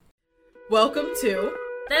Welcome to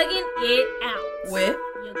Thugging It Out with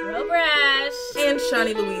your girl Brash and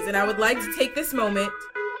Chani Louise, and I would like to take this moment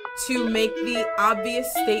to make the obvious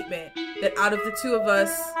statement that out of the two of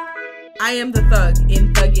us, I am the thug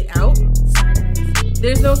in Thug It Out. Side-eyes.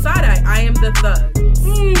 There's no side eye. I am the thug.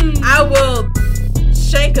 I will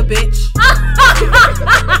shank a bitch.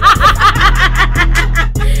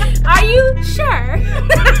 Are you sure?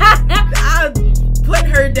 I'll put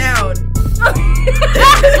her down.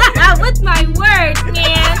 With my words,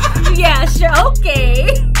 man. Yeah, sure, okay.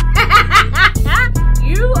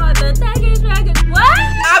 You are the thuggish rugged. What?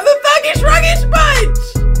 I'm the thuggish ruggish bunch.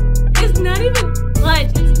 It's not even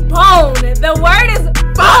punch, it's bone. The word is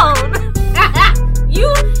bone.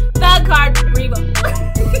 You thug card Rebo.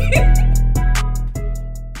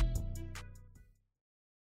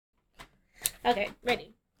 Okay,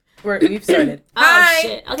 ready. We've started. Oh, Hi.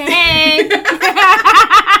 shit. Okay, hey.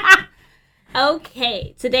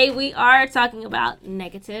 Okay, today we are talking about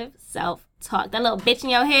negative self-talk. That little bitch in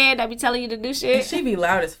your head that be telling you to do shit. And she be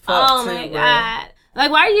loud as fuck. Oh too, my bro. god.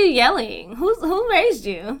 Like, why are you yelling? Who raised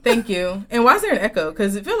you? Thank you. And why is there an echo?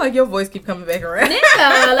 Because it feel like your voice keep coming back around.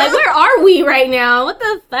 Yeah, like, where are we right now? What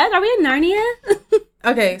the fuck? Are we in Narnia?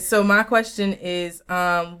 Okay, so my question is,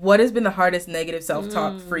 what has been the hardest negative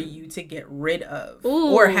self-talk for you to get rid of?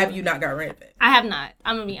 Ooh. Or have you not got rid of it? I have not.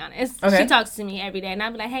 I'm gonna be honest. Okay. She talks to me every day, and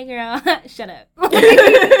I'll be like, "Hey, girl, shut up." Can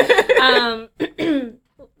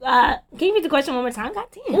you read the question one more time? God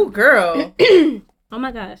damn. Oh, girl. Oh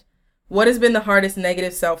my gosh. What has been the hardest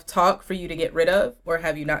negative self-talk for you to get rid of? Or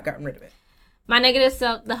have you not gotten rid of it?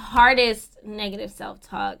 The hardest negative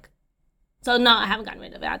self-talk. So, no, I haven't gotten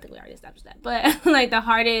rid of it. I think we already established that. But, like, the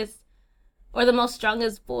hardest or the most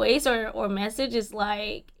strongest voice or message is,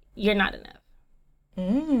 like, you're not enough.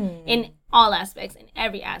 In all aspects, in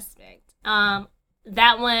every aspect.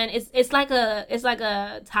 That one, it's like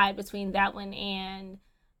a tie between that one and,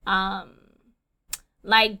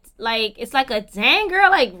 like it's like a dang girl,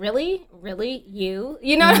 like, really you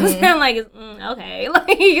know what I'm saying? Like, it's, okay.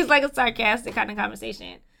 Like, it's like a sarcastic kind of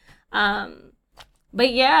conversation.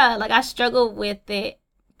 But yeah, like, I struggle with it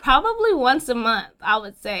probably once a month, I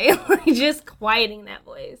would say. Like, just quieting that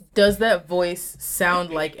voice. Does that voice sound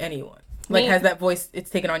like anyone? Like, has that voice, it's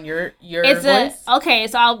taken on your It's voice? Okay,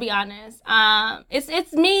 so I'll be honest.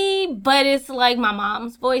 It's me, but it's like my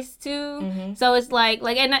mom's voice too. So it's like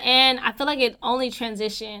and I feel like it only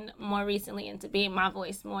transitioned more recently into being my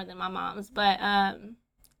voice more than my mom's. But I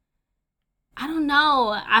don't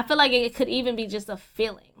know. I feel like it could even be just a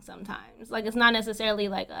feeling sometimes. Like, it's not necessarily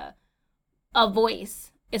like a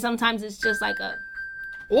voice. Sometimes it's just like a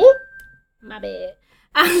Ooh. my bad.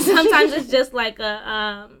 Sometimes it's just like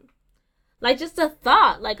a like just a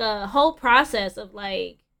thought, like a whole process of,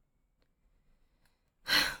 like,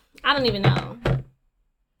 I don't even know.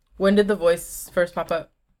 When did the voice first pop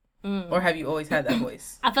up? Or have you always had that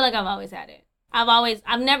voice? I feel like I've always had it.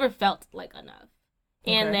 I've never felt like enough.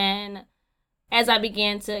 Okay. And then as I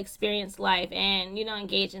began to experience life and, you know,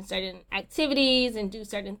 engage in certain activities and do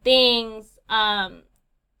certain things,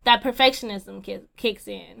 that perfectionism kicks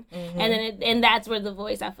in. And then and that's where the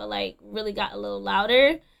voice, I feel like, really got a little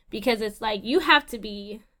louder. Because it's like, you have to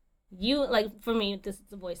be, like, for me, this is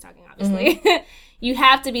the voice talking, obviously. You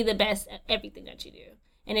have to be the best at everything that you do.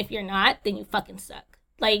 And if you're not, then you fucking suck.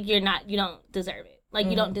 Like, you don't deserve it. Like,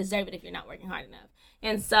 you don't deserve it if you're not working hard enough.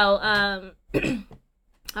 And so, I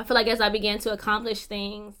feel like as I began to accomplish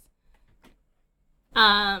things,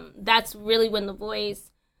 that's really when the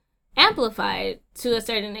voice amplified to a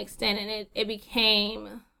certain extent. And it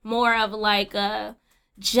became more of like a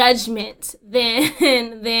judgment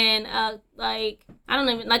than like, I don't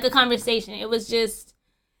even, like a conversation. It was just,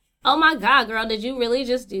 oh my god, girl, did you really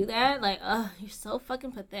just do that? Like, you're so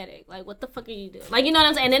fucking pathetic. Like, what the fuck are you doing? Like, you know what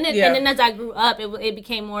I'm saying? And then as I grew up, it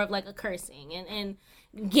became more of like a cursing and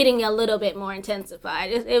getting a little bit more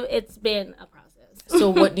intensified. It's been a process.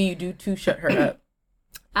 So what do you do to shut her up?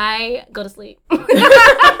 I go to sleep.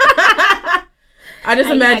 I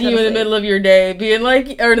just imagine you in the middle of your day being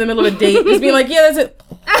like, or in the middle of a date, just being like, yeah, that's it.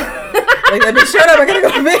 Like, that bitch, shut up, I gotta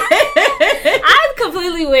go to bed. I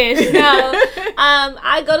completely wish. No.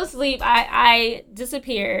 I go to sleep. I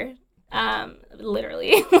disappear.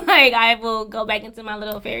 Literally. Like, I will go back into my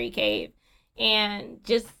little fairy cave and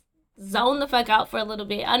just zone the fuck out for a little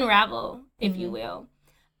bit, unravel, if you will.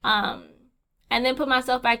 And then put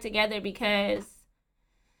myself back together, because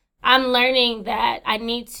I'm learning that I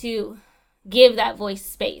need to give that voice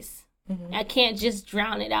space. I can't just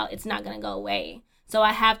drown it out. It's not going to go away. So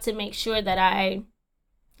I have to make sure that I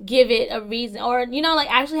give it a reason, or, you know, like,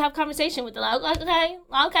 actually have conversation with it. Like, okay,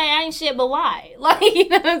 I ain't shit, but why? Like, you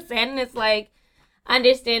know what I'm saying? And it's like,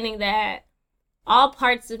 understanding that all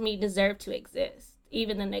parts of me deserve to exist,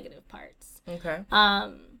 even the negative parts. Okay.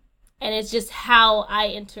 And it's just how I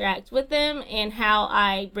interact with them and how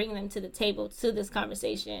I bring them to the table, to this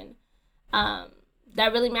conversation, that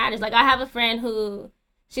really matters. Like, I have a friend who,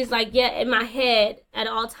 she's like, yeah, in my head at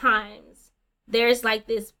all times, there's like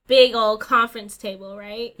this big old conference table,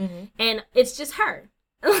 right? Mm-hmm. And it's just her.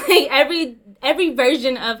 Like, every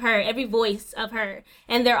version of her, every voice of her.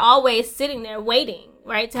 And they're always sitting there waiting,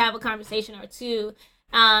 right, to have a conversation or to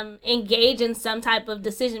engage in some type of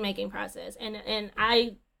decision-making process. And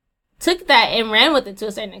I took that and ran with it to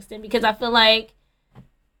a certain extent, because I feel like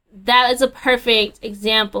that is a perfect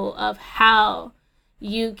example of how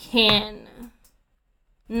you can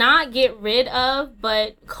not get rid of,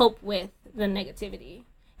 but cope with the negativity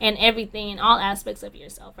and everything in all aspects of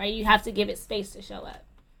yourself, right? You have to give it space to show up.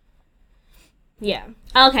 Yeah.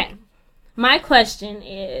 Okay. My question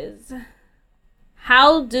is,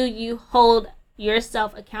 how do you hold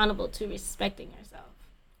yourself accountable to respecting yourself?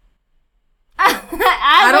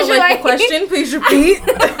 I don't like the question. Please repeat.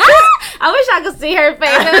 I wish I could see her face.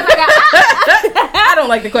 I don't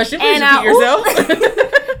like the question. Please repeat yourself.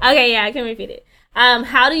 Okay, yeah, I can repeat it.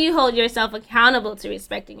 How do you hold yourself accountable to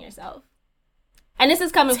respecting yourself? And this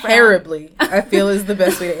is coming terribly, I feel, is the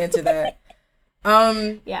best way to answer that.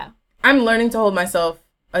 Yeah. I'm learning to hold myself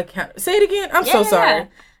accountable. Say it again. I'm so sorry.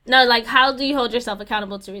 No, like, how do you hold yourself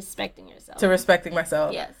accountable to respecting yourself? To respecting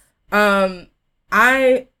myself. Yes.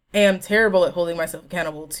 I am terrible at holding myself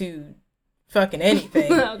accountable to fucking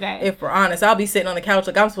anything. Okay. If we're honest, I'll be sitting on the couch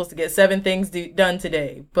like I'm supposed to get 7 things done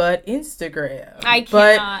today, but Instagram. I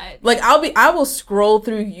cannot. Like, I will scroll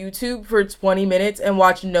through YouTube for 20 minutes and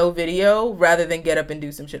watch no video rather than get up and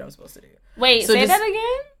do some shit I'm supposed to do. Wait, so say that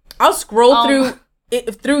again? I'll scroll through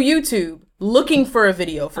YouTube looking for a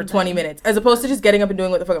video for 20 minutes as opposed to just getting up and doing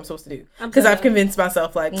what the fuck I'm supposed to do. Because I've convinced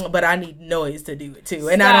myself, like, but I need noise to do it too.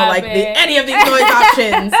 And I don't like any of these noise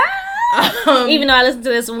options. Even though I listen to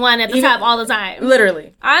this one at the top all the time.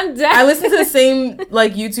 Literally. I'm dead. I listen to the same,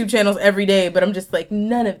 like, YouTube channels every day, but I'm just like,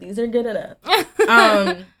 none of these are good enough.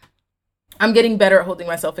 I'm getting better at holding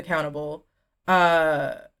myself accountable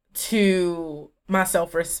to my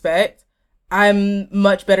self-respect. I'm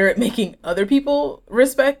much better at making other people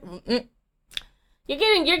respect. You're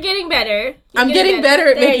getting better. I'm getting better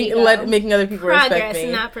at making other people respect me.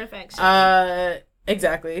 Progress, not perfection.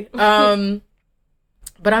 Exactly.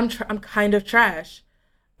 But I'm kind of trash,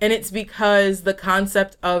 and it's because the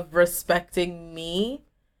concept of respecting me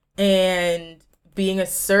and being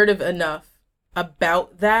assertive enough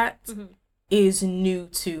about that is new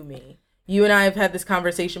to me. You and I have had this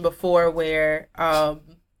conversation before where I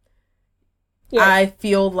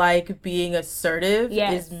feel like being assertive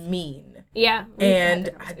is mean. Yeah.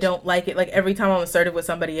 And I don't like it. Like, every time I'm assertive with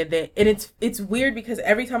somebody, and it's weird because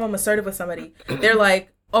every time I'm assertive with somebody, they're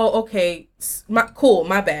like, oh, okay, cool,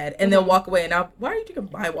 my bad. And they'll walk away, and why are you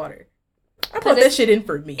drinking my water? I brought that shit in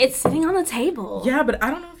for me. It's sitting on the table. Yeah, but I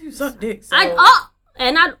don't know if you suck dick. So. I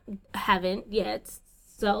haven't yet,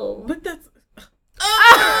 so. But that's.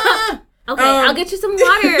 Okay, I'll get you some water.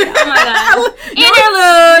 Oh my god.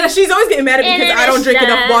 Interlude. She's always getting mad at me because I don't drink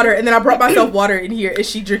enough water, and then I brought myself water in here. Is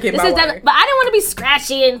she drinking my water? But I didn't want to be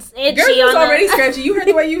scratchy and itchy. Girl, you was already scratchy. You heard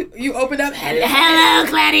the way you opened up. Hello,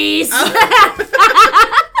 Clarice.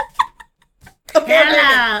 Okay.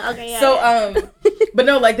 Hello. Okay. Yeah, so but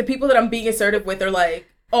no, like, the people that I'm being assertive with are like,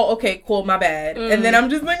 oh, okay, cool, my bad, and then I'm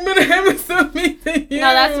just like, but I'm so mean to you.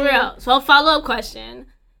 No, that's real. So, a follow-up question.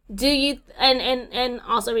 Do you and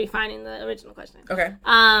also refining the original question. Okay.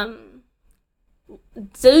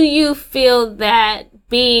 Do you feel that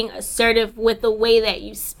being assertive with the way that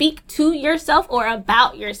you speak to yourself or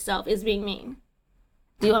about yourself is being mean?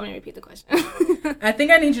 Do you want me to repeat the question? I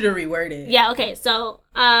think I need you to reword it. Yeah, okay. So,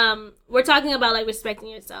 we're talking about, like, respecting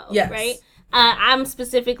yourself, yes. Right? I'm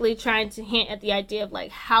specifically trying to hint at the idea of,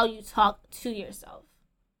 like, how you talk to yourself.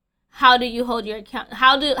 How do you hold your account?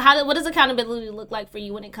 What does accountability look like for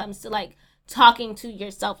you when it comes to, like, talking to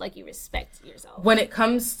yourself like you respect yourself? When it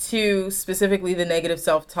comes to specifically the negative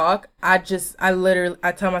self-talk, I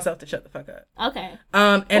tell myself to shut the fuck up. Okay.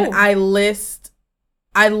 And ooh.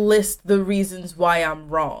 I list the reasons why I'm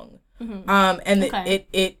wrong. Mm-hmm. And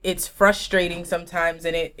okay. It's frustrating sometimes,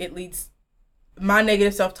 and it leads, my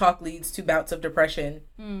negative self-talk leads to bouts of depression.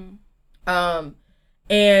 And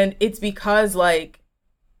it's because, like,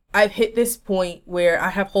 I've hit this point where I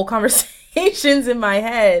have whole conversations in my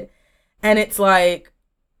head, and it's like,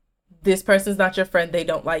 this person's not your friend, they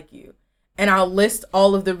don't like you. And I'll list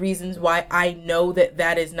all of the reasons why I know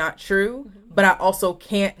that is not true, but I also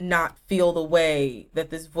can't not feel the way that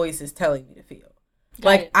this voice is telling me to feel.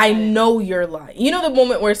 Like, I know you're lying. You know the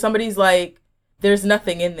moment where somebody's like, there's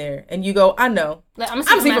nothing in there, and you go, I know. Like, I'm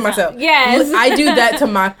seeing for myself. Yes. I do that to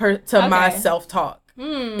my self-talk.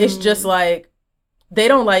 It's just like, they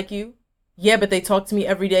don't like you. Yeah, but they talk to me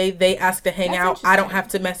every day. They ask to hang out. I don't have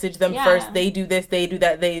to message them first. They do this, they do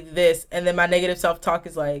that, they do this. And then my negative self-talk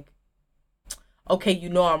is like, okay, you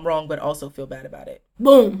know I'm wrong, but also feel bad about it.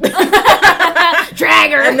 Boom.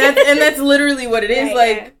 Drag her. And that's literally what it is.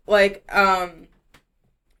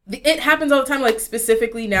 It happens all the time, like,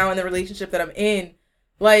 specifically now in the relationship that I'm in.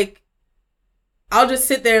 Like, I'll just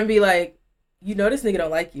sit there and be like, you know this nigga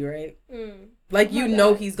don't like you, right? Like, you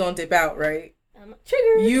know he's gonna dip out, right?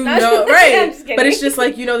 Triggered. You know, right? But it's just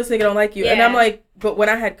like, you know this nigga don't like you. And I'm like, but when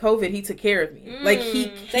I had COVID, he took care of me. Like, he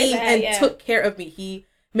came and took care of me. He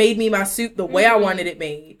made me my soup the way I wanted it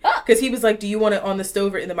made. Because he was like, do you want it on the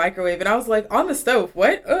stove or in the microwave? And I was like, on the stove?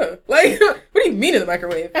 What? Like, what do you mean in the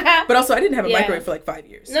microwave? But also, I didn't have a microwave for like 5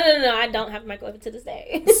 years. No. I don't have a microwave to this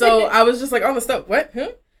day. So I was just like, on the stove? What?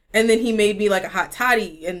 Huh? And then he made me like a hot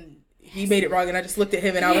toddy, and he made it wrong, and I just looked at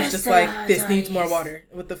him, and I was just like, this needs more water.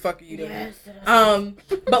 What the fuck are you doing?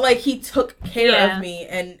 But like, he took care of me,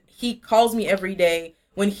 and he calls me every day.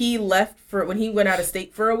 When he went out of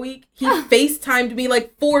state for a week, he FaceTimed me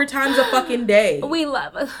like 4 times a fucking day. We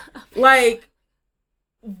love it. Like,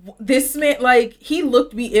 this man, like, he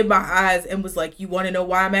looked me in my eyes and was like, you want to know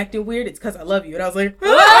why I'm acting weird? It's because I love you. And I was like,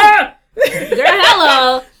 ah! Girl,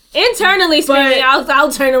 hello. Internally screaming, I was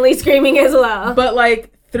outernally screaming as well. But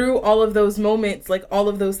like, through all of those moments, like all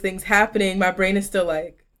of those things happening, my brain is still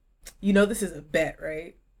like, you know this is a bet,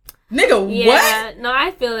 right? Nigga, what? No,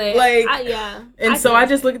 I feel it. Like, And so I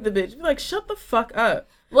just look at the bitch, be like, shut the fuck up.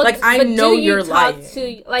 Well, like, I know you're lying.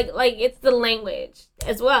 Like, it's the language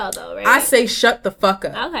as well, though, right? I say shut the fuck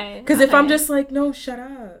up. Okay. Because if I'm just like, no, shut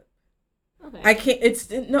up. Okay. I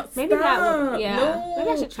can't, no, maybe stop. No. Maybe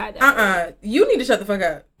I should try that. You need to shut the fuck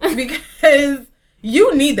up. Because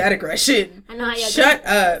you need that aggression. I know how you shut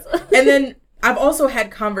up. And then I've also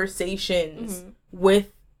had conversations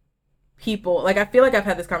with people. Like, I feel like I've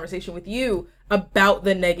had this conversation with you about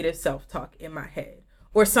the negative self-talk in my head.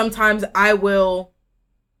 Or sometimes I will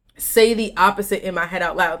say the opposite in my head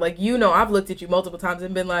out loud. Like, you know, I've looked at you multiple times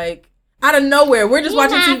and been like, out of nowhere, we're just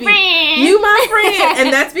watching TV. Friend. You my friend.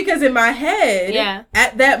 And that's because in my head,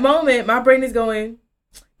 at that moment, my brain is going,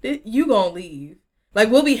 you gonna leave. Like,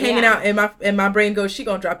 we'll be hanging out and my brain goes, she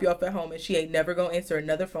gonna drop you off at home and she ain't never gonna answer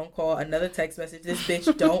another phone call, another text message. This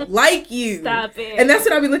bitch don't like you. Stop it. And that's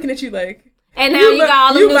when I'll be looking at you like, and now you got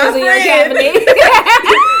all the noodles in your cabinet.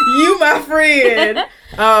 You my friend.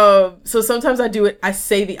 So sometimes I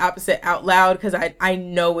say the opposite out loud because I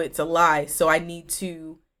know it's a lie. So I need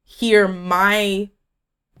to hear my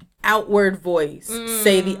outward voice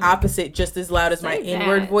say the opposite just as loud as my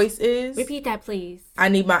inward voice is. Repeat that, please. I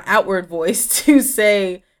need my outward voice to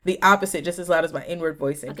say the opposite just as loud as my inward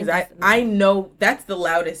voice, because I know that's the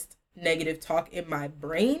loudest negative talk in my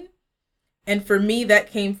brain. And for me,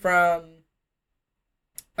 that came from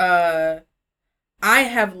I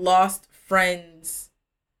have lost friends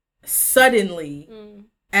suddenly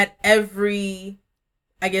at every,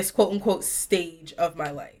 I guess, quote unquote, stage of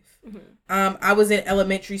my life. I was in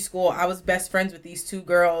elementary school. I was best friends with these 2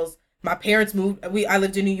 girls. My parents moved. I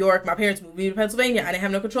lived in New York. My parents moved me to Pennsylvania. I didn't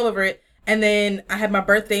have no control over it. And then I had my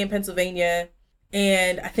birthday in Pennsylvania.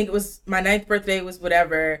 And I think it was my 9th birthday was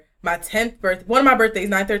whatever. My 10th birthday, one of my birthdays,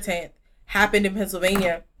 9th or 10th, happened in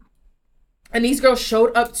Pennsylvania. And these girls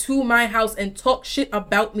showed up to my house and talked shit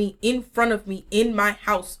about me in front of me in my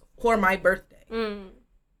house for my birthday.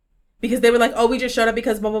 Because they were like, oh, we just showed up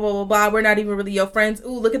because blah, blah, blah, blah, blah. We're not even really your friends.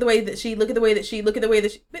 Ooh, look at the way that she.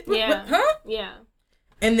 Yeah. Huh? Yeah.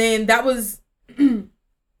 And then that was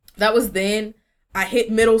then. I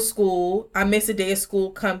hit middle school. I miss a day of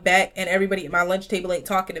school, come back, and everybody at my lunch table ain't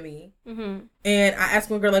talking to me. And I asked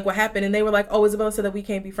one girl, like, what happened? And they were like, oh, Isabella said that we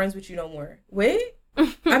can't be friends with you no more. Wait?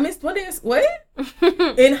 I missed one day of what?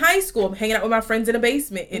 In high school, I'm hanging out with my friends in a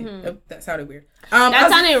basement. That sounded weird. That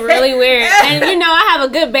sounded really weird. And you know, I have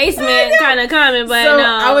a good basement kind of comment, but so no.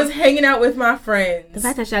 I was hanging out with my friends. The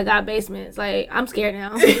fact that y'all got basements, like, I'm scared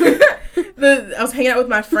now. I was hanging out with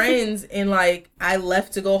my friends, and like, I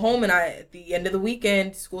left to go home, and at the end of the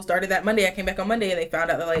weekend, school started that Monday. I came back on Monday, and they found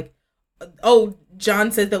out that like, oh,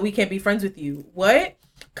 John says that we can't be friends with you. What?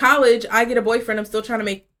 College, I get a boyfriend. I'm still trying to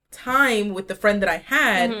make time with the friend that I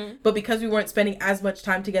had, but because we weren't spending as much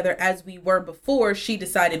time together as we were before, she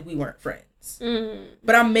decided we weren't friends.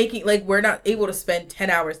 But I'm making, like, we're not able to spend 10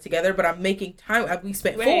 hours together, but I'm making time. We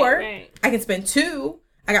spent 4. Right. I can spend 2.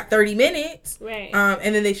 I got 30 minutes. Right.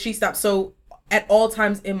 And then she stopped. So at all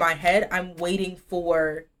times in my head, I'm waiting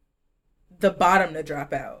for the bottom to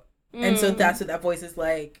drop out. And so that's what that voice is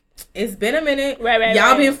like. It's been a minute. Right.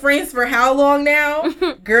 Y'all been friends for how long now?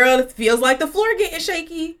 Girl, it feels like the floor getting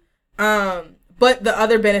shaky. But the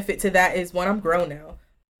other benefit to that is, one, I'm grown now.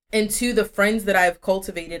 And two, the friends that I've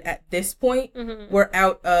cultivated at this point were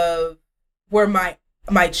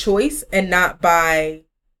my choice and not by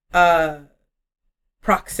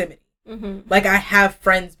proximity. Like, I have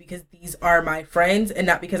friends because these are my friends, and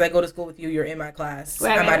not because I go to school with you, you're in my class.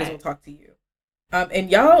 I might as well talk to you. And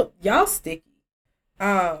y'all sticky.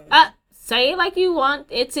 Say it like you want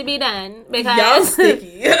it to be done, because y'all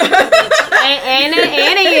sticky. and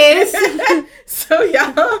it is. So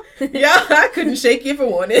y'all, I couldn't shake you if I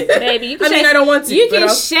wanted. Baby, you can shake. I don't want to. You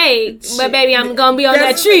can shake, but baby, I'm gonna be on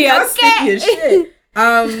that tree. Y'all sticky as shit.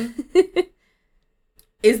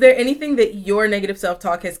 Is there anything that your negative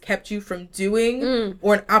self-talk has kept you from doing,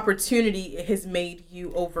 or an opportunity it has made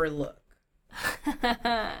you overlook?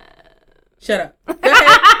 Shut up. Go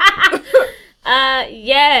ahead.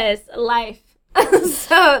 Yes, life.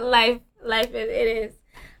 So life it is.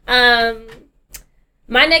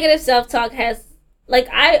 My negative self-talk has, like,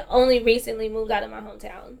 I only recently moved out of my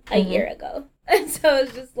hometown a year ago. And so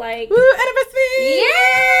it's just like, woo, anniversary!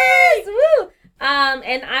 Yes! Woo!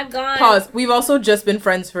 And I've gone... Pause. We've also just been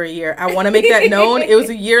friends for a year. I want to make that known. It was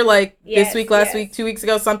a year, like, this week, last week, 2 weeks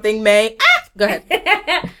ago, something, May. Go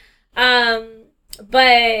ahead.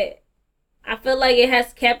 But I feel like it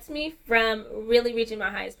has kept me from really reaching my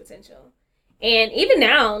highest potential. And even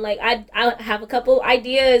now, like, I have a couple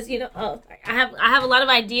ideas, you know, I have a lot of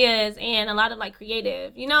ideas and a lot of, like,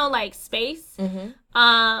 creative, you know, like, space, or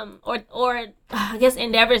I guess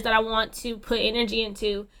endeavors that I want to put energy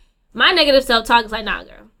into. My negative self-talk is like, nah,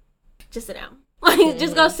 girl, just sit down. Like,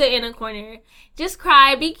 just go sit in a corner. Just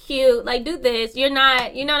cry, be cute, like, do this. You're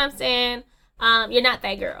not, you know what I'm saying? You're not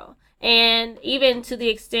that girl. And even to the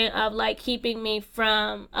extent of, like, keeping me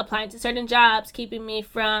from applying to certain jobs, keeping me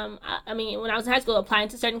from, when I was in high school, applying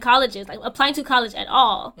to certain colleges, like, applying to college at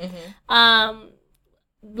all.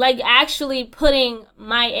 Like, actually putting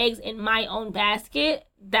my eggs in my own basket,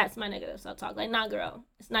 that's my negative self-talk. Like, nah, girl,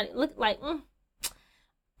 it's not, look, like,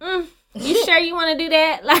 you sure you want to do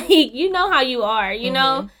that? Like, you know how you are, you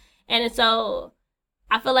know? And so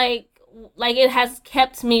I feel like it has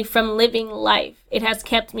kept me from living life. It has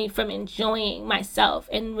kept me from enjoying myself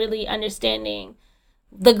and really understanding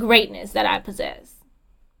the greatness that I possess.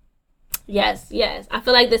 Yes. I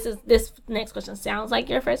feel like this next question sounds like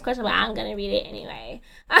your first question, but I'm going to read it anyway.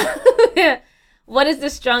 What is the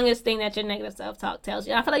strongest thing that your negative self-talk tells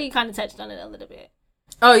you? I feel like you kind of touched on it a little bit.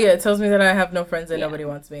 Oh, yeah. It tells me that I have no friends and nobody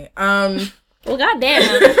wants me. Well, goddamn.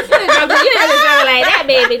 You didn't drop it like that,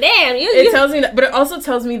 baby. Damn. It tells me that, but it also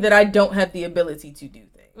tells me that I don't have the ability to do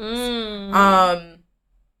things.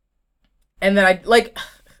 And that I, like,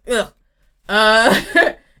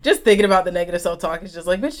 just thinking about the negative self-talk is just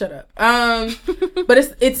like, bitch, shut up. But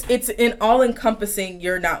it's an all-encompassing,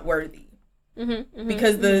 you're not worthy.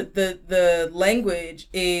 Because the language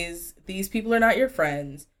is, these people are not your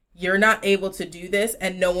friends. You're not able to do this,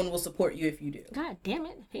 and no one will support you if you do. God damn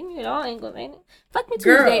it. Hitting it all English, ain't it? Fuck me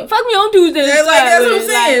Tuesday. Girl. Fuck me on Tuesday. Like, that's what I'm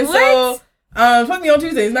saying. Like, so, fuck me on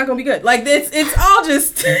Tuesday. It's not going to be good. Like, it's all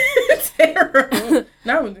just terrible.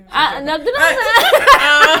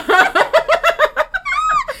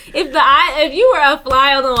 If you were a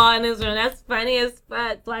fly on the wall in this room, that's funny as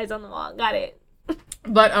fuck. Flies on the wall. Got it.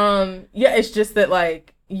 But, yeah, it's just that,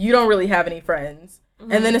 like, you don't really have any friends.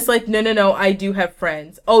 And then it's like, no, I do have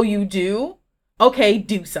friends. Oh, you do? Okay,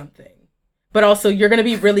 do something. But also, you're going to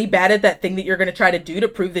be really bad at that thing that you're going to try to do to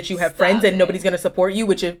prove that you have friends and nobody's going to support you,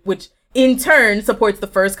 which in turn supports the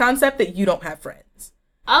first concept that you don't have friends.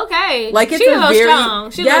 Okay. Like, it's strong.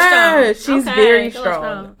 She's very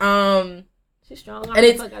strong. She's strong. And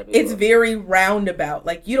it's very roundabout.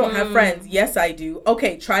 Like, you don't have friends. Yes, I do.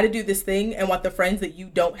 Okay, try to do this thing and want the friends that you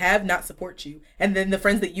don't have not support you. And then the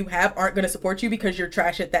friends that you have aren't going to support you because you're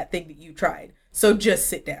trash at that thing that you tried. So just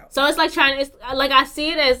sit down. So it's like I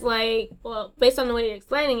see it as like, well, based on the way you're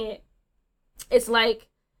explaining it, it's like,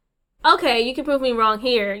 okay, you can prove me wrong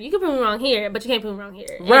here. You can prove me wrong here, but you can't prove me wrong here.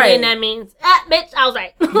 Right. And then that means, bitch, I was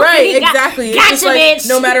right. Right, exactly. Gotcha, it's just like, bitch.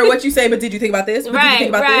 No matter what you say, but did you think about this? But did you think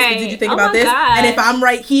about this? But did you think about this? God. And if I'm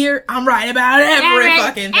right here, I'm right about every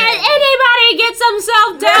fucking thing. And anybody gets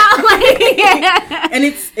themselves down. And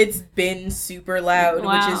it's been super loud,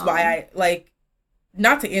 which is why I, like,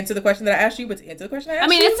 not to answer the question that I asked you, but to answer the question I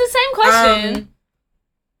asked you. It's the same question.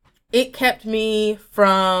 It kept me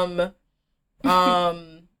from,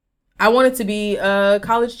 I wanted to be a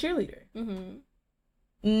college cheerleader.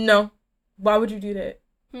 No. Why would you do that?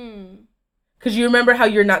 Because you remember how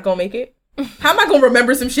you're not going to make it? How am I gonna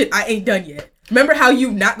remember some shit I ain't done yet? Remember how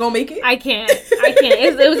you not gonna make it? I can't.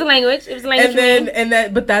 It was a language. It was a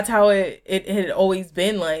language. But that's how it had always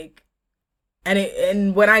been like.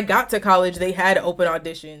 And when I got to college, they had open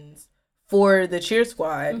auditions for the cheer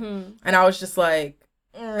squad, and I was just like,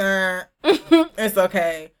 it's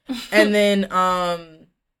okay. And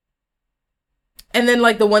then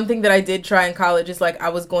like the one thing that I did try in college is like I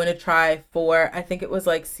was going to try for, I think it was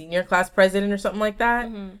like senior class president or something like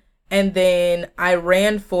that. And then I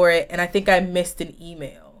ran for it, and I think I missed an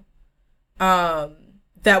email.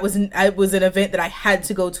 That was an event that I had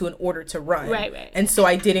to go to in order to run. Right. And so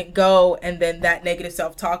I didn't go, and then that negative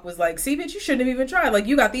self-talk was like, see, bitch, you shouldn't have even tried. Like,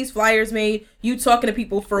 you got these flyers made, you talking to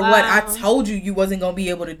people for what? I told you wasn't going to be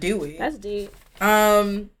able to do it. That's deep.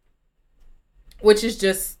 Which is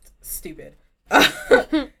just stupid.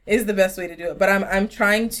 Is the best way to do it. But I'm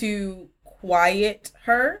trying to quiet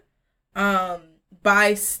her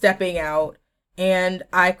by stepping out, and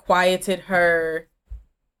I quieted her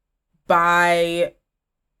by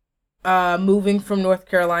moving from North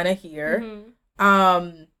Carolina here.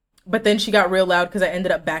 But then she got real loud because I ended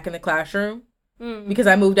up back in the classroom because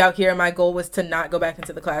I moved out here and my goal was to not go back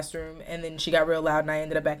into the classroom. And then she got real loud and I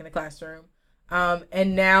ended up back in the classroom.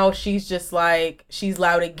 And now she's just like, she's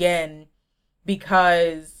loud again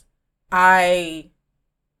because I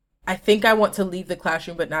think I want to leave the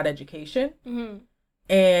classroom but not education.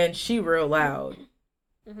 And she real loud.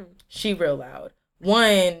 She real loud.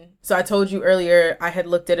 One, so I told you earlier, I had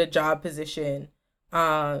looked at a job position,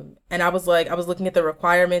 and I was looking at the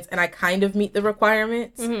requirements, and I kind of meet the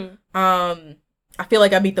requirements. I feel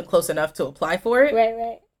like I meet them close enough to apply for it.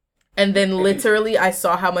 Right. And then literally I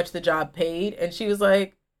saw how much the job paid, and she was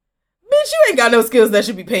like, bitch, you ain't got no skills that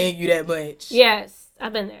should be paying you that much. Yes,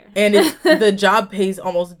 I've been there. And the job pays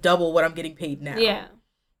almost double what I'm getting paid now. Yeah.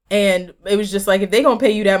 And it was just like, if they gonna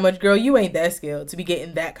pay you that much, girl, you ain't that skilled to be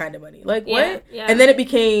getting that kind of money. Like, what? Yeah. And then it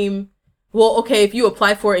became, well, okay, if you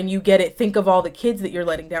apply for it and you get it, think of all the kids that you're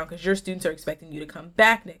letting down because your students are expecting you to come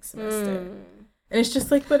back next semester. And it's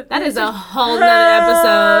just like, but that is a whole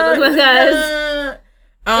nother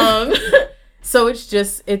episode. So it's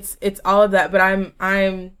just, it's all of that. But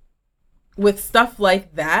I'm with stuff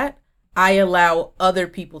like that, I allow other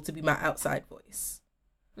people to be my outside voice.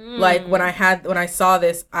 Like when I saw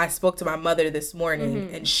this, I spoke to my mother this morning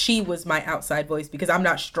and she was my outside voice because I'm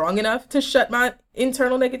not strong enough to shut my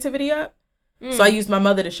internal negativity up. So I used my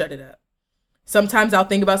mother to shut it up. Sometimes I'll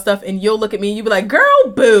think about stuff and you'll look at me and you'll be like,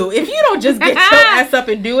 girl, boo, if you don't just get your ass up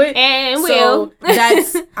and do it. And so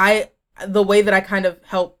that's, the way that I kind of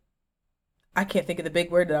help, I can't think of the big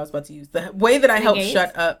word that I was about to use. The way that I help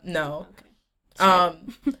shut up, no. Okay.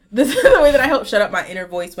 This is the way that I help shut up my inner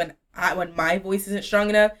voice when my voice isn't strong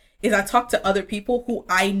enough is I talk to other people who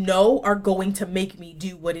I know are going to make me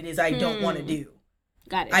do what it is I don't want to do.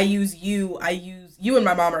 Got it. I use you and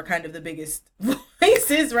my mom are kind of the biggest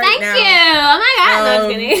voices right now. Thank you. Oh my God. No,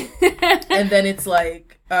 I'm kidding. And then it's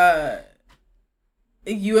like,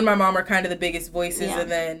 you and my mom are kind of the biggest voices. Yeah. And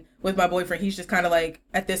then with my boyfriend, he's just kind of like,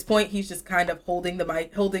 at this point, he's just kind of holding the,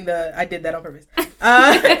 I did that on purpose. He's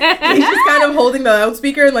just kind of holding the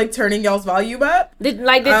loudspeaker and like turning y'all's volume up. Did you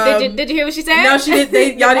hear what she said? No, she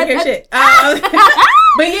did. Y'all didn't hear shit.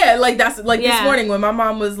 But yeah, like that's like this morning when my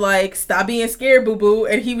mom was like, stop being scared, boo boo.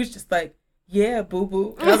 And he was just like, yeah, boo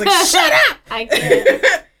boo. And I was like, shut up. I can't.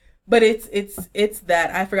 But it's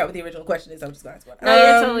that. I forgot what the original question is. I'm just going to No,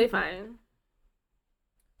 you're totally fine.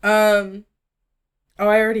 Oh,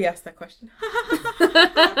 I already asked that question.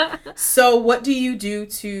 So what do you do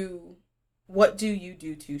to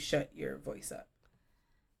shut your voice up?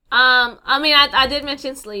 I mean, I did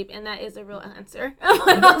mention sleep, and that is a real answer.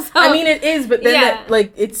 Also, I mean, it is, but then that,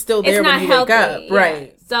 like, it's still there when you wake up,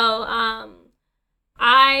 right? So,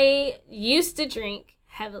 I used to drink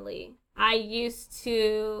heavily. I used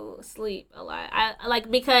to sleep a lot.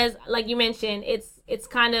 Because like you mentioned, it's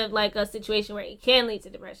kind of like a situation where it can lead to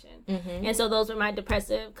depression. And so those were my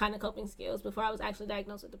depressive kind of coping skills before I was actually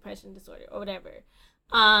diagnosed with depression disorder or whatever.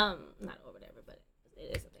 Not or whatever, but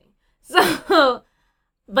it is a thing. So,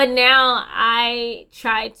 but now I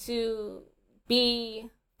try to be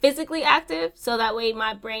physically active so that way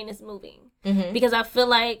my brain is moving. Because I feel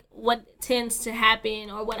like what tends to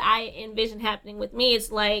happen or what I envision happening with me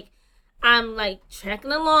is like, I'm like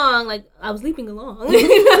trekking along, like I was leaping along,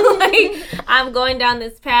 like I'm going down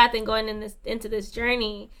this path and going into this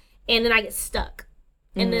journey, and then I get stuck.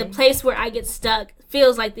 And the place where I get stuck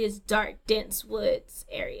feels like this dark, dense woods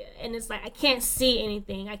area, and it's like I can't see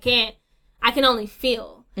anything. I can only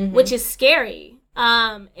feel, which is scary.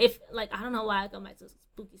 If like I don't know why I go back to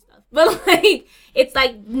spooky stuff. But, like, it's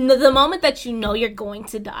like the moment that you know you're going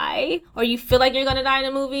to die, or you feel like you're going to die in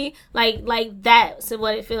a movie, like that's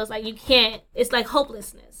what it feels like. You can't, it's like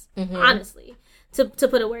hopelessness, honestly, to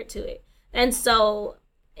put a word to it. And so,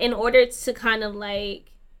 in order to kind of,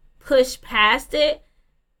 like, push past it,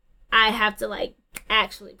 I have to, like,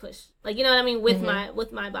 actually push, like, you know what I mean, with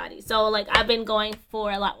my body. So, like, I've been going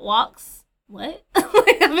for a lot of walks. What?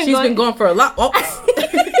 Like, She's been going for a lot of walks.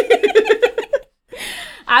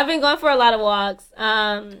 I've been going for a lot of walks.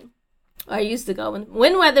 I used to go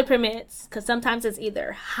when weather permits, because sometimes it's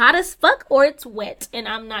either hot as fuck or it's wet, and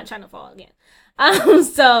I'm not trying to fall again.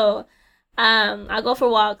 So I go for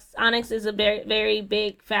walks. Onyx is a very, very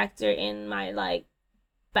big factor in my, like,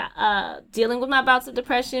 dealing with my bouts of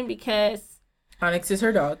depression, because Onyx is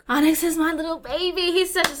her dog. Onyx is my little baby.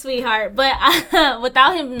 He's such a sweetheart. But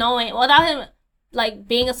without him, like,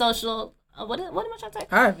 being a social, what am I trying to say?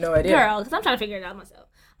 I have no idea. Girl, because I'm trying to figure it out myself.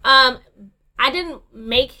 I didn't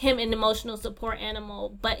make him an emotional support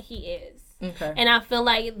animal, but he is. Okay. And I feel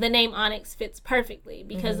like the name Onyx fits perfectly,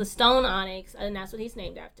 because the stone onyx, and that's what he's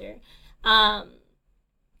named after,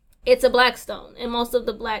 it's a black stone, and most of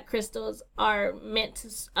the black crystals are meant to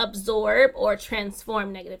absorb or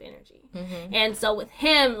transform negative energy. And so with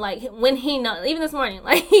him, like, when he knows, even this morning,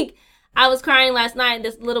 like, I was crying last night, and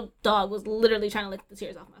this little dog was literally trying to lick the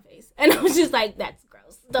tears off my face, and I was just like, that's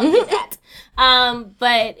gross, don't do that.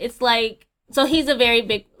 But it's like, so he's a very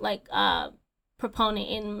big, like, proponent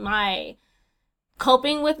in my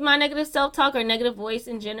coping with my negative self-talk or negative voice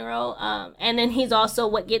in general. And then he's also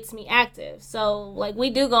what gets me active. So, like, we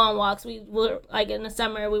do go on walks. We were, like, in the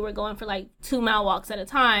summer, we were going for, like, 2-mile walks at a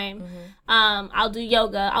time. I'll do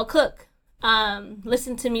yoga. I'll cook,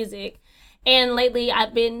 listen to music. And lately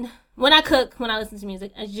when I cook, when I listen to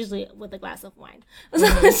music, it's usually with a glass of wine. So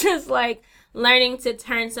it's just, like, learning to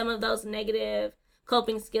turn some of those negative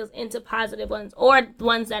coping skills into positive ones, or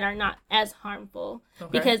ones that are not as harmful. Okay.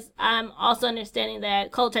 Because I'm also understanding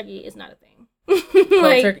that cold turkey is not a thing.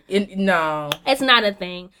 No, it's not a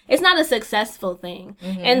thing. It's not a successful thing.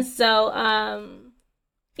 And so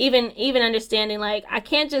even understanding, like, I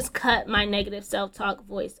can't just cut my negative self-talk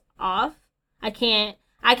voice off. I can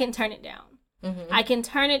turn it down. I can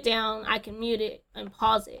turn it down. I can mute it and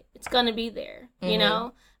pause it. It's gonna be there, you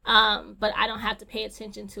know. But I don't have to pay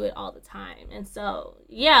attention to it all the time. And so,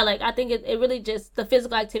 yeah, like, I think it really just, the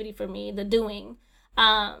physical activity for me, the doing,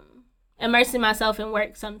 immersing myself in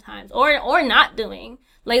work sometimes, or not doing.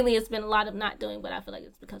 Lately, it's been a lot of not doing, but I feel like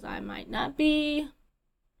it's because I might not be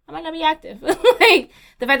active. Like,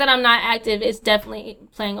 the fact that I'm not active is definitely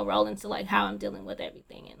playing a role into, like, how I'm dealing with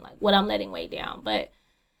everything and, like, what I'm letting weigh down. But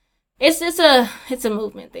it's a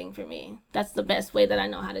movement thing for me. That's the best way that I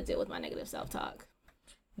know how to deal with my negative self-talk.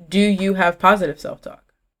 Do you have positive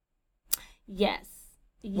self-talk? Yes.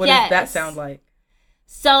 What does that sound like?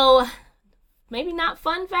 So, maybe not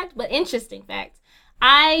fun fact, but interesting fact.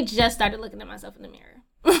 I just started looking at myself in the mirror,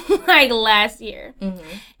 like, last year.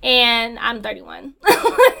 And I'm 31.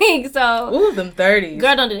 Like, so. Ooh, them 30s.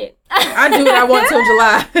 Girl, don't do it. I do what I want till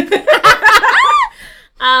July.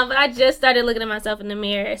 But I just started looking at myself in the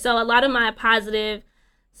mirror. So, a lot of my positive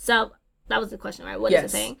self, that was the question, right? What is it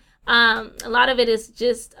saying? A lot of it is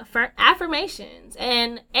just affirmations,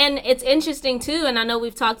 and it's interesting too. And I know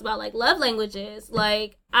we've talked about, like, love languages,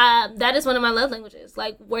 like, that is one of my love languages,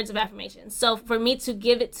 like, words of affirmation. So for me to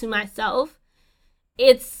give it to myself,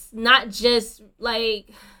 it's not just,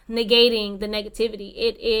 like, negating the negativity.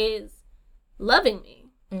 It is loving me,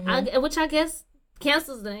 which I guess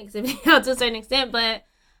cancels the negativity out to a certain extent. But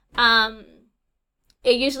I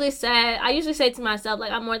usually say to myself,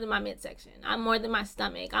 like, I'm more than my midsection. I'm more than my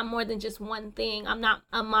stomach. I'm more than just one thing. I'm not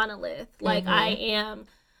a monolith. Like, I am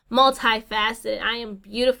multifaceted. I am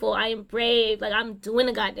beautiful. I am brave. Like, I'm doing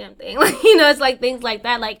a goddamn thing. Like, you know, it's like things like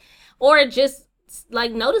that. Like, or just,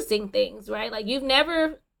 like, noticing things, right? Like,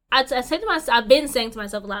 I say to myself, I've been saying to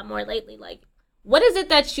myself a lot more lately, like, what is it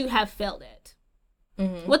that you have failed at?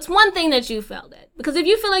 What's one thing that you failed at? Because if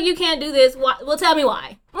you feel like you can't do this, well, tell me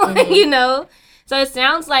why. You know? So it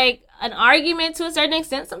sounds like an argument to a certain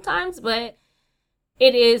extent sometimes, but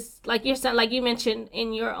it is, like you mentioned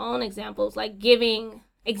in your own examples, like, giving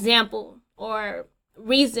example or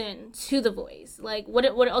reason to the voice. Like,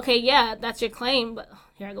 okay, yeah, that's your claim, but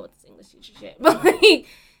here I go with this English teacher shit. But, like,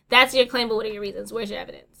 that's your claim, but what are your reasons? Where's your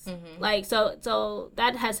evidence? Like, so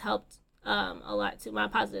that has helped a lot to my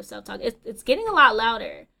positive self-talk. It's getting a lot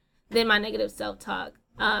louder than my negative self-talk.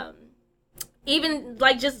 Even,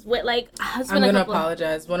 like, just with, like, I'm going to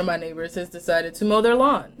apologize. One of my neighbors has decided to mow their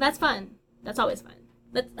lawn. That's fun. That's always fun.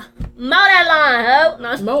 Let's mow that lawn, ho!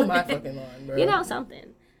 No, mow my fucking lawn, bro. You know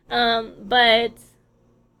something. But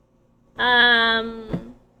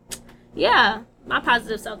Yeah, my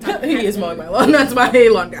positive self-talk. He is mowing my lawn. That's my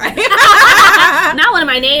lawn guy. Not one of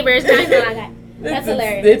my neighbors. Not my lawn guy. That's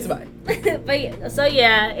hilarious. It's fine. But yeah, so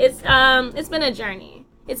yeah, it's been a journey.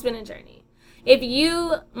 It's been a journey.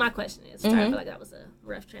 My question is, sorry, I feel like that was a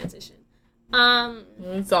rough transition.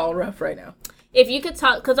 It's all rough right now. If you could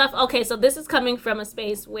talk, so this is coming from a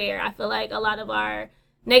space where I feel like a lot of our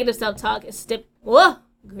negative self-talk is whoa,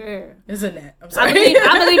 girl. Isn't it? I'm sorry.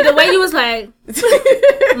 I believe the way you was like,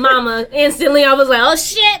 mama, instantly I was like, oh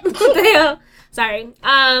shit, what the hell? Sorry.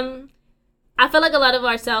 I feel like a lot of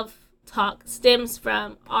our self-talk stems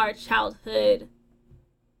from our childhood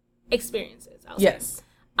experiences. Yes.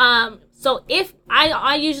 So if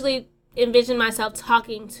I usually envision myself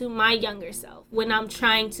talking to my younger self when I'm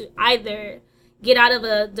trying to either get out of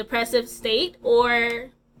a depressive state or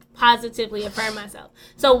positively affirm myself.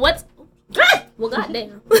 So well,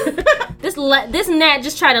 goddamn. This gnat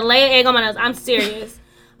just tried to lay an egg on my nose. I'm serious.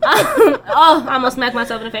 I almost smacked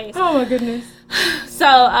myself in the face. Oh my goodness.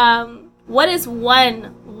 So, what is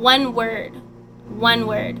one word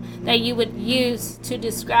that you would use to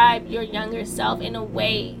describe your younger self in a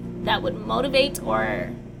way that would motivate or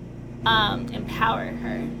empower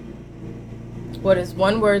her? What is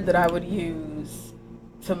one word that I would use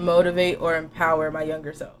to motivate or empower my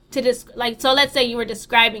younger self? So let's say you were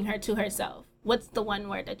describing her to herself. What's the one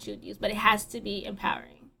word that you'd use? But it has to be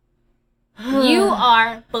empowering. You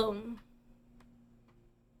are boom.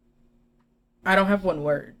 I don't have one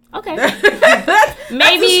word. Okay.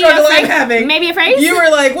 Maybe a phrase. I'm having. Maybe a phrase. You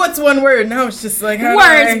were like, "What's one word?" Now it's just like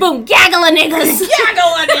words. Boom. Gaggle of niggas.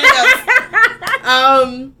 Gaggle of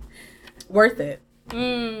niggas. Worth it.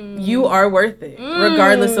 You are worth it,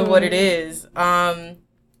 regardless of what it is. We gotta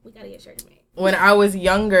get shirts made. When I was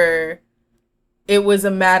younger, it was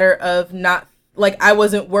a matter of not I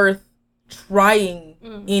wasn't worth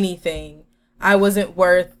trying anything. I wasn't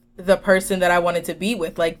worth the person that I wanted to be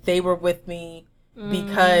with. Like, they were with me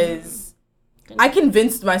because I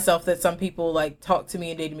convinced myself that some people talked to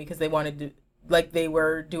me and dated me because they wanted to, they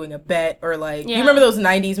were doing a bet or you remember those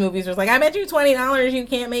 90s movies where it's I bet you $20 you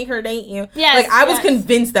can't make her date you. Yes, I was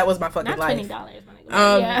convinced that was my fucking not life. $20.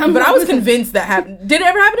 But I was convinced that happened. Did it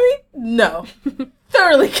ever happen to me? No.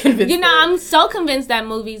 Thoroughly convinced. I'm so convinced that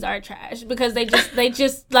movies are trash because they just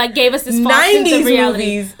gave us this false sense of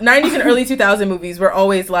reality. 90s and early 2000 movies were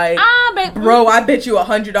always bro, I bet you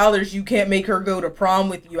 $100 you can't make her go to prom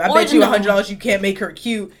with you. I bet you $100 you can't make her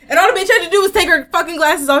cute. And all the bitch had to do was take her fucking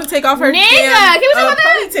glasses off and take off her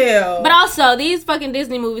ponytail. But also, these fucking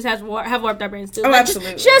Disney movies have warped our brains too. Oh,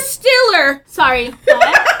 absolutely. Just steal her. Sorry.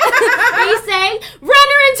 What you say? Run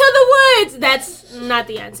her into the woods. That's not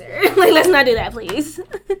the answer. Let's not do that, please.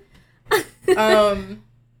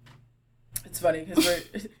 It's funny because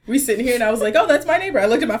we sitting here and I was like, oh, that's my neighbor. I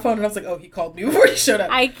looked at my phone and I was like, oh, he called me before he showed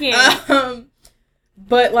up. I can't.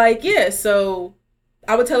 But so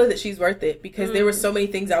I would tell her that she's worth it because there were so many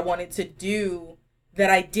things I wanted to do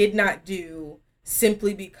that I did not do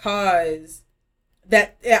simply because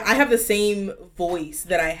that I have the same voice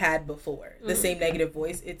that I had before, the same negative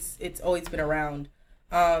voice. It's always been around.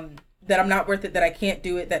 That I'm not worth it, that I can't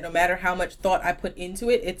do it, that no matter how much thought I put into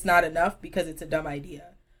it, it's not enough because it's a dumb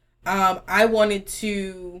idea. I wanted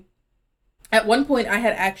to, at one point I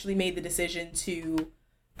had actually made the decision to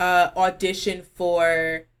audition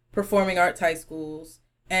for performing arts high schools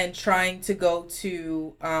and trying to go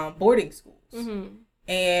to boarding schools.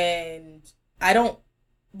 And I don't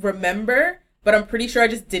remember, but I'm pretty sure I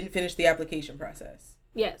just didn't finish the application process.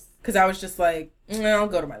 Yes. Because I was just like, I'll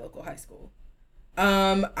go to my local high school.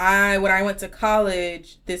 When I went to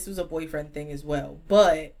college, this was a boyfriend thing as well,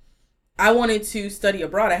 but I wanted to study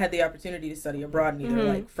abroad. I had the opportunity to study abroad in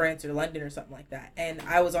either France or London or something like that. And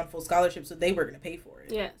I was on full scholarship, so they were going to pay for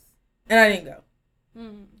it. Yes. And I didn't go.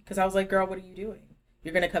 Because I was like, girl, what are you doing?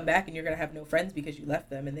 You're going to come back and you're going to have no friends because you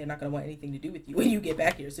left them and they're not going to want anything to do with you when you get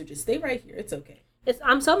back here. So just stay right here. It's okay.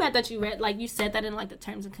 I'm so mad that you read, you said that in the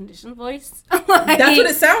terms and conditions voice. That's what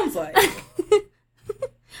it sounds like.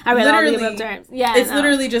 I read all the above terms. Yeah, it's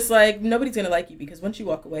literally just nobody's gonna like you because once you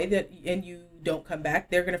walk away and you don't come back,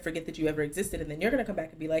 they're gonna forget that you ever existed, and then you're gonna come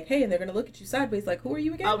back and be like, hey, and they're gonna look at you sideways like, who are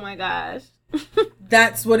you again? Oh my gosh.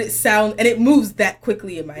 That's what it sounds, and it moves that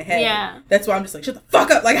quickly in my head. Yeah. That's why I'm just like, shut the fuck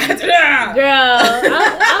up, girl. I'll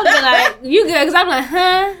be like, you good? Because I'm like,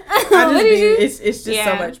 huh? It's just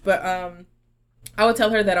so much, but I would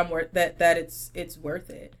tell her that I'm worth that it's worth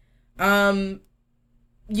it.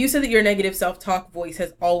 You said that your negative self-talk voice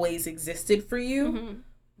has always existed for you.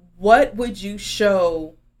 What would you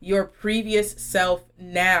show your previous self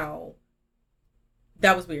now?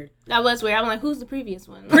 That was weird. I'm like, who's the previous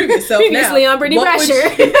one? Previous self Previously now. on Brittany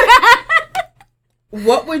Brasher.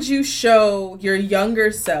 What would you show your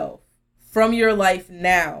younger self from your life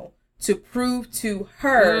now to prove to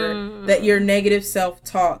her that your negative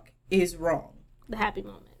self-talk is wrong? The happy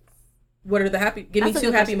moments. What are the happy? Give me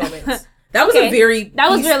 2 happy moments. That was a very. That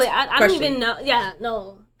was really. I don't even know. Yeah,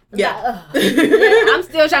 no. Yeah. I'm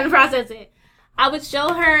still trying to process it. I would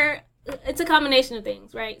show her. It's a combination of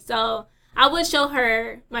things, right? So I would show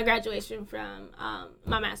her my graduation from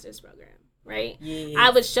my master's program, right? Yeah. I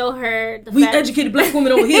would show her the educated black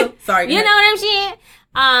woman over here. Sorry. You know what I'm saying?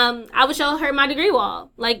 I would show her my degree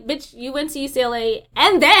wall. Like, bitch, you went to UCLA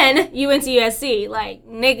and then you went to USC. Like,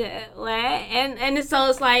 nigga, what? And so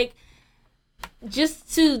it's like,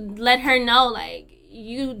 just to let her know, like,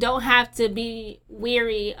 you don't have to be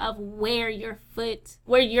weary of where you're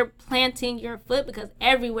planting your foot, because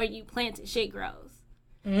everywhere you plant it, shit grows.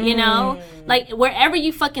 You know? Like, wherever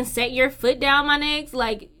you fucking set your foot down, my niggas,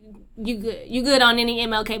 like, you good on any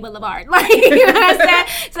MLK Boulevard. Like, you know what I'm saying?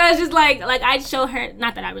 So it's just like I'd show her,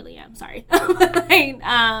 not that I really am, sorry. Like,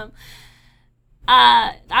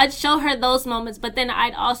 I'd show her those moments, but then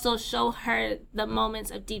I'd also show her the moments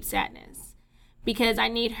of deep sadness, because I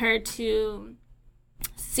need her to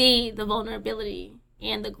see the vulnerability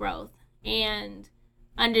and the growth and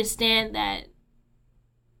understand that,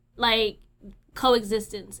 like,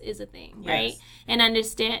 coexistence is a thing, right? Yes. And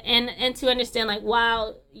understand and to understand, like,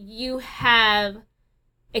 while you have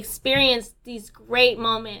experienced these great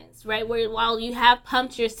moments, right, while you have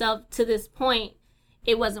pumped yourself to this point,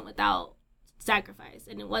 it wasn't without sacrifice,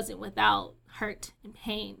 and it wasn't without hurt and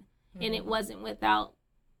pain, and it wasn't without,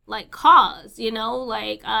 like, cause, you know?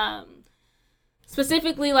 Like,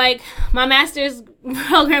 specifically, like, my master's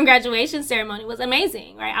program graduation ceremony was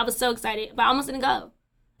amazing, right? I was so excited, but I almost didn't go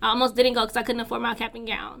because I couldn't afford my cap and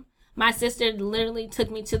gown. My sister literally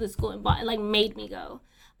took me to the school and made me go.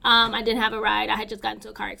 I didn't have a ride. I had just gotten into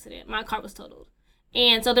a car accident. My car was totaled.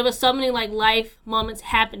 And so there was so many, like, life moments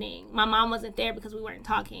happening. My mom wasn't there because we weren't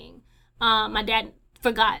talking. My dad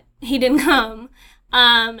forgot. He didn't come.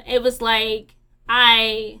 It was like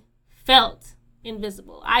I felt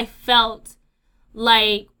invisible. I felt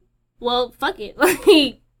like, well, fuck it.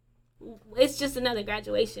 Like, it's just another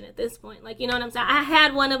graduation at this point. Like, you know what I'm saying? I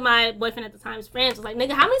had one of my boyfriend at the time's friends was like,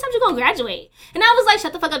 nigga, how many times you gonna graduate? And I was like,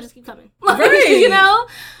 shut the fuck up, just keep coming. Like, right. You know?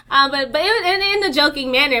 But in a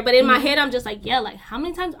joking manner. But in my head, I'm just like, yeah, like, how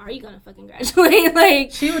many times are you gonna fucking graduate?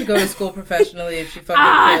 Like, she would go to school professionally if she fucking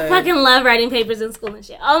could. I fucking love writing papers in school and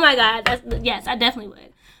shit. Oh my God. Yes, I definitely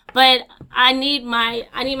would. But I need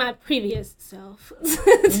my previous self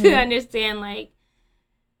to understand, like,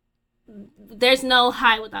 there's no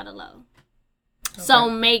high without a low. Okay. So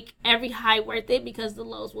make every high worth it, because the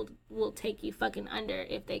lows will take you fucking under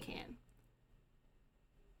if they can.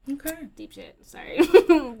 Okay. Deep shit. Sorry.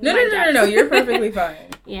 No. You're perfectly fine.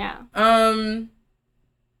 Yeah. I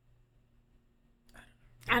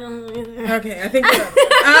don't know either. Okay, I think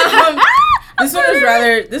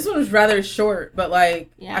this one was rather short, but,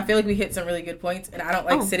 like, yeah. I feel like we hit some really good points, and I don't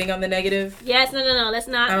like sitting on the negative. Yes, no. That's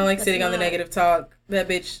not. I don't like sitting on the negative talk. That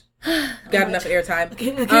bitch got enough airtime.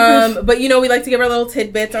 Okay. But, you know, we like to give our little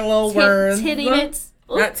tidbits, our little worms. Titty bits.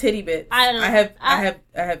 Not titty bits. I don't know.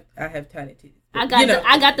 I have tiny titties. I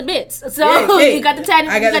got the bits. So you got the titties.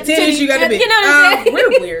 I got the titties. You got the bits. You know what I'm saying? We're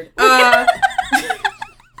weird.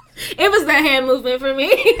 It was the hand movement for me.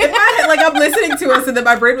 In my head, like, I'm listening to us, and then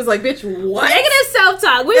my brain was like, bitch, what? Negative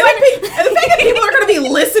self-talk. And the fact that people are going to be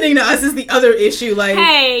listening to us is the other issue. Like,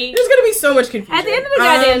 hey, there's going to be so much confusion. At the end of the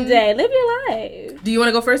goddamn day, live your life. Do you want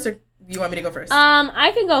to go first, or do you want me to go first?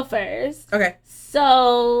 I can go first. Okay.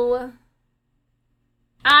 So,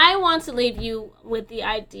 I want to leave you with the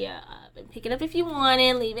idea of, and pick it up if you want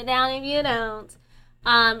it, leave it down if you don't.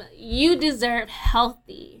 You deserve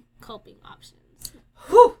healthy coping options.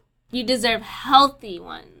 Whew. You deserve healthy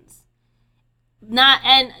ones.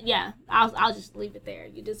 I'll just leave it there.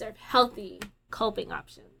 You deserve healthy coping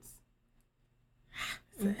options.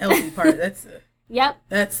 That's the healthy part. Yep.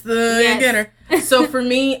 That's the beginner. So for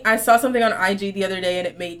me, I saw something on IG the other day, and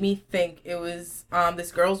it made me think. It was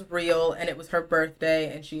this girl's reel, and it was her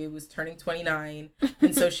birthday, and she was turning 29.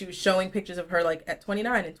 And so she was showing pictures of her, like, at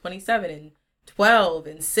 29 and 27 and 12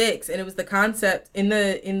 and 6. And it was the concept in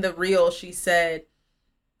the reel. She said,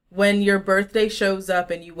 when your birthday shows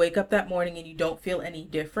up and you wake up that morning and you don't feel any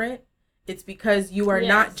different, it's because you are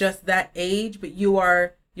not just that age, but you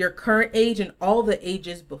are your current age and all the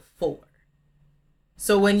ages before.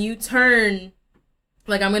 So when you turn,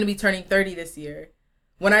 like, I'm going to be turning 30 this year.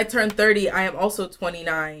 When I turn 30, I am also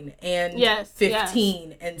 29 and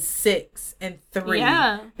 15 and 6 and 3.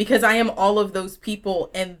 Yeah. Because I am all of those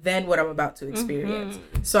people and then what I'm about to experience.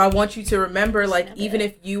 Mm-hmm. So I want you to remember, like, even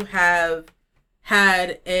if you have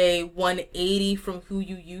had a 180 from who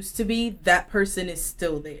you used to be, that person is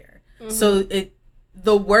still there. So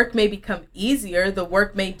the work may become easier, the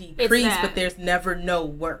work may decrease, but there's never no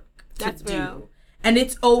work to do. Real. And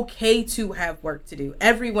it's okay to have work to do.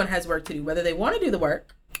 Everyone has work to do, whether they want to do the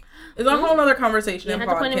work. It's a whole other conversation and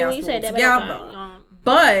podcast.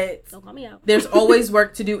 But don't call me out. There's always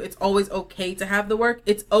work to do. It's always okay to have the work.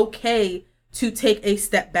 It's okay to take a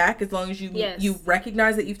step back as long as you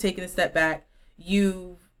recognize that you've taken a step back.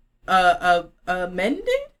 You've atoned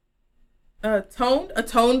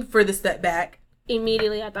for the step back.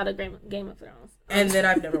 Immediately, I thought of Game of Thrones. And then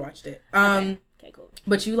I've never watched it. Okay, cool.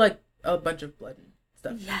 But you like a bunch of blood and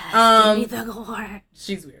stuff. Yes, give me the gore.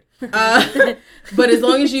 She's weird. But as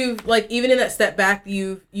long as you've, like, even in that step back,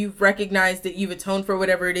 you've recognized that you've atoned for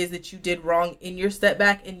whatever it is that you did wrong in your step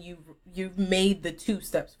back, and you've made the 2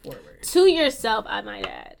 steps forward. To yourself, I might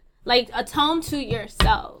add. Like, atone to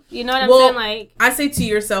yourself. You know what I'm saying? Like, I say to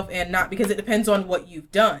yourself and not, because it depends on what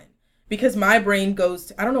you've done. Because my brain goes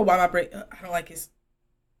to, I don't know why my brain, I don't like his.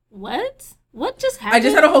 What? What just happened? I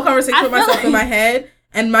just had a whole conversation with myself in my head,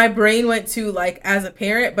 and my brain went to, like, as a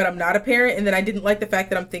parent, but I'm not a parent, and then I didn't like the fact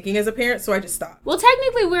that I'm thinking as a parent, so I just stopped. Well,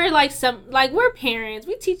 technically, we're we're parents.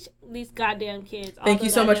 We teach these goddamn kids all Thank you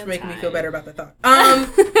so much for making me feel better about the thought. We're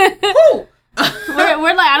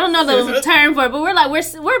like, I don't know the term for it, but we're in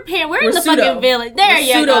the fucking village. There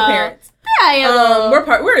you go. Pseudo parents.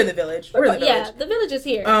 We're in the village. We're in the village. Yeah, the village is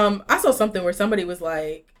here. I saw something where somebody was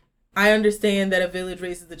like, I understand that a village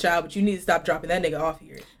raises the child, but you need to stop dropping that nigga off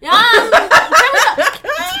here.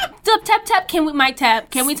 Tap.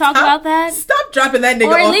 Can we talk about that? Stop dropping that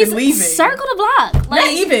nigga off and leaving. Circle the block. Not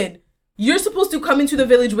even. You're supposed to come into the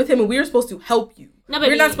village with him, and we're supposed to help you. No,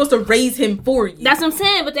 baby. We're not supposed to raise him for you. That's what I'm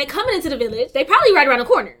saying. But they coming into the village. They probably right around the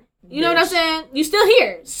corner. You know what I'm saying? You still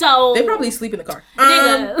here, so they probably sleep in the car.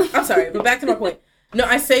 I'm sorry, but back to my point. No,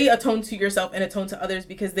 I say atone to yourself and atone to others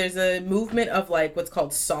because there's a movement of, like, what's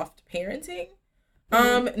called soft parenting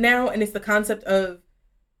now, and it's the concept of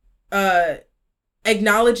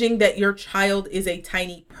acknowledging that your child is a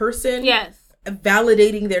tiny person. Yes.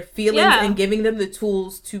 Validating their feelings and giving them the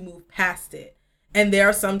tools to move past it. And there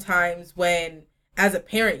are some times when, as a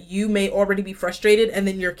parent, you may already be frustrated, and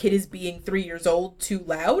then your kid is being 3 years old too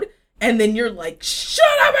loud, and then you're like, shut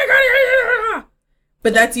up, I gotta.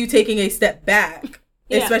 But that's you taking a step back,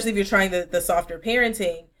 especially if you're trying the softer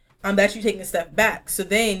parenting. That's you taking a step back. So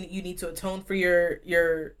then you need to atone for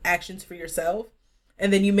your actions for yourself.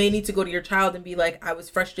 And then you may need to go to your child and be like, I was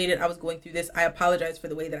frustrated. I was going through this. I apologize for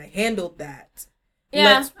the way that I handled that.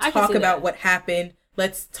 Yeah, let's talk about what happened.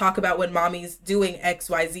 Let's talk about when mommy's doing X,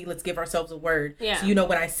 Y, Z. Let's give ourselves a word. Yeah. So, you know,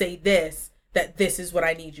 when I say this, that this is what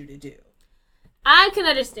I need you to do. I can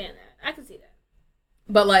understand that. I can see that.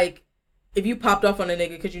 But, like, if you popped off on a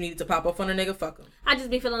nigga because you needed to pop off on a nigga, fuck him. I just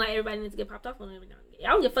be feeling like everybody needs to get popped off on every now and again.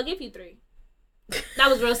 I don't give a fuck if you 3. That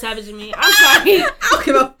was real savage of me. I'm sorry. I don't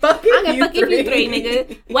give a fuck if you 3,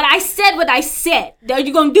 nigga. What I said. Are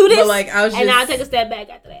you gonna do this? But, like, and I'll take a step back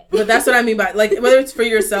after that. But that's what I mean by, like, whether it's for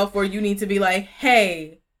yourself or you need to be like,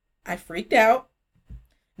 hey, I freaked out.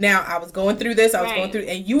 Now I was going through this.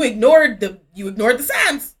 And you ignored the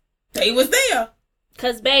signs. They was there.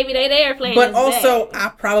 Cause baby, they there playing. But also, I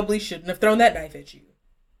probably shouldn't have thrown that knife at you.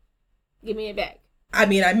 Give me it back. I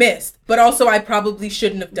mean, I missed, but also I probably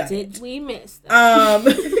shouldn't have done it. Did we miss? I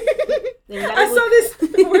saw this.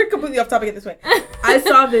 We're completely off topic at this point. I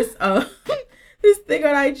saw this this thing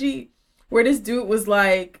on IG where this dude was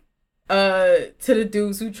like, to the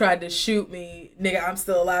dudes who tried to shoot me, nigga, I'm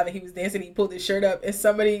still alive, and he was dancing. He pulled his shirt up, and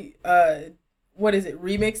somebody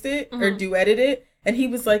remixed it or duetted it, and he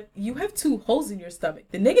was like, "You have 2 holes in your stomach."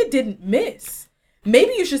 The nigga didn't miss.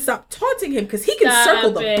 Maybe you should stop taunting him because he can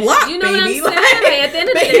circle the block, you know baby. What I'm saying? Like, at the end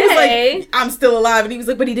of the day, he was like, I'm still alive, and he was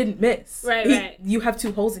like, but he didn't miss. Right. You have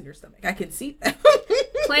 2 holes in your stomach. I can see that.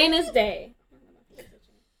 Plain as day.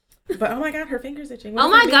 But oh my god, her finger's itching. Oh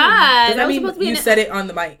my god, does that mean you said it on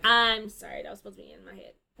the mic? I'm sorry, that was supposed to be in my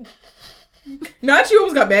head. Not you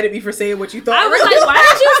almost got mad at me for saying what you thought. I was like, why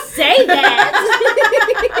did you say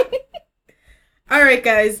that? All right,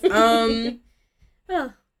 guys.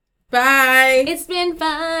 Bye. It's been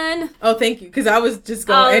fun. Oh, thank you. Because I was just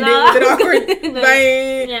going to end it with an awkward.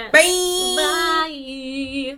 Bye. Yeah. Bye. Bye.